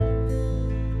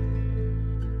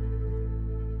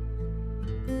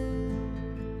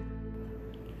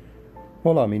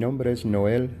Hola, mi nombre es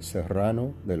Noel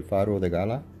Serrano del Faro de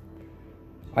Gala.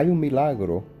 Hay un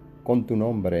milagro con tu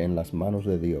nombre en las manos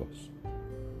de Dios.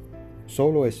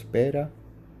 Solo espera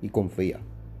y confía.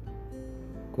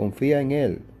 Confía en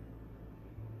Él.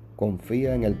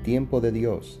 Confía en el tiempo de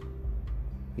Dios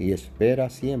y espera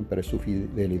siempre su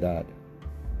fidelidad.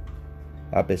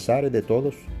 A pesar de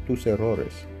todos tus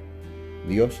errores,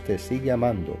 Dios te sigue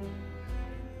amando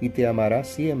y te amará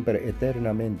siempre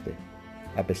eternamente,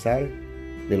 a pesar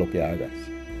de lo que hagas.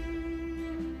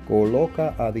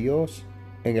 Coloca a Dios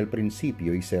en el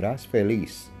principio y serás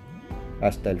feliz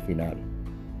hasta el final.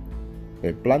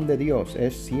 El plan de Dios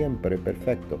es siempre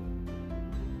perfecto.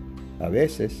 A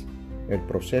veces el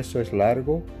proceso es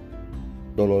largo,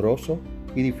 doloroso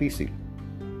y difícil.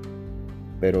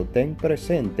 Pero ten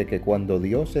presente que cuando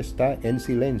Dios está en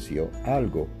silencio,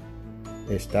 algo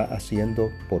está haciendo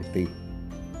por ti.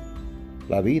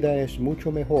 La vida es mucho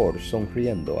mejor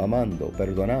sonriendo, amando,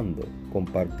 perdonando,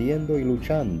 compartiendo y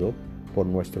luchando por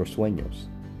nuestros sueños.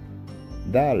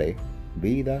 Dale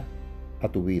vida a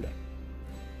tu vida,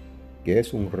 que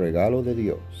es un regalo de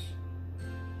Dios.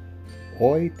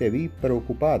 Hoy te vi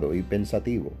preocupado y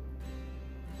pensativo,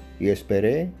 y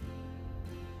esperé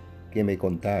que me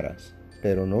contaras,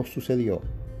 pero no sucedió.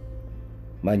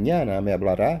 Mañana me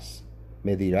hablarás,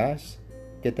 me dirás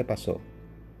qué te pasó.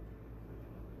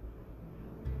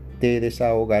 Te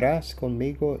desahogarás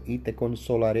conmigo y te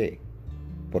consolaré,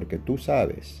 porque tú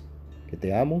sabes que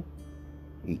te amo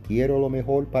y quiero lo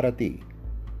mejor para ti.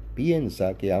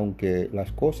 Piensa que aunque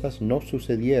las cosas no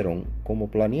sucedieron como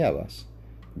planeabas,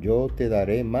 yo te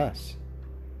daré más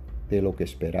de lo que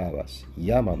esperabas.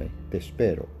 Llámame, te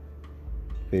espero.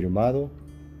 Firmado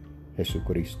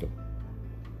Jesucristo.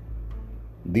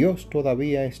 Dios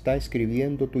todavía está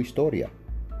escribiendo tu historia.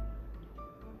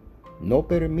 No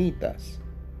permitas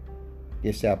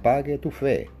que se apague tu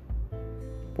fe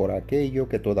por aquello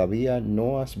que todavía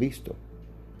no has visto,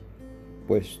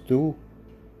 pues tú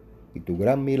y tu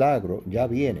gran milagro ya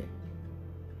viene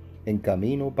en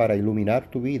camino para iluminar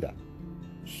tu vida.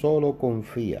 Solo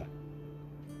confía.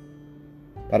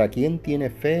 Para quien tiene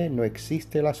fe no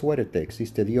existe la suerte,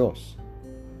 existe Dios.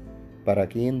 Para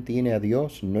quien tiene a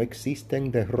Dios no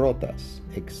existen derrotas,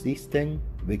 existen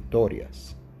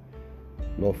victorias.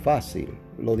 Lo fácil,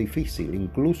 lo difícil,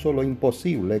 incluso lo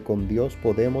imposible, con Dios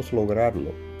podemos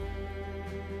lograrlo.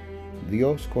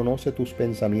 Dios conoce tus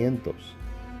pensamientos,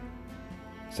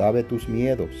 sabe tus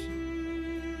miedos,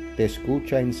 te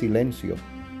escucha en silencio,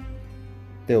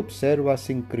 te observa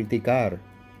sin criticar,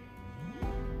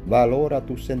 valora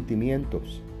tus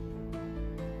sentimientos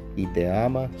y te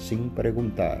ama sin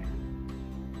preguntar.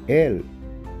 Él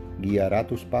guiará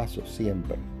tus pasos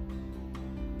siempre.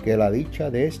 Que la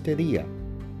dicha de este día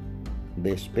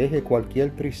despeje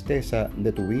cualquier tristeza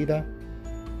de tu vida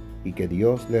y que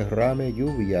Dios derrame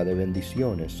lluvia de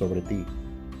bendiciones sobre ti.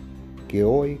 Que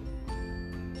hoy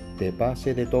te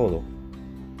pase de todo,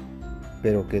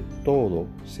 pero que todo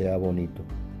sea bonito.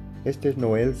 Este es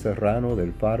Noel Serrano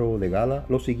del Faro de Gala.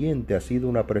 Lo siguiente ha sido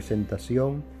una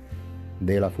presentación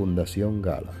de la Fundación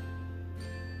Gala.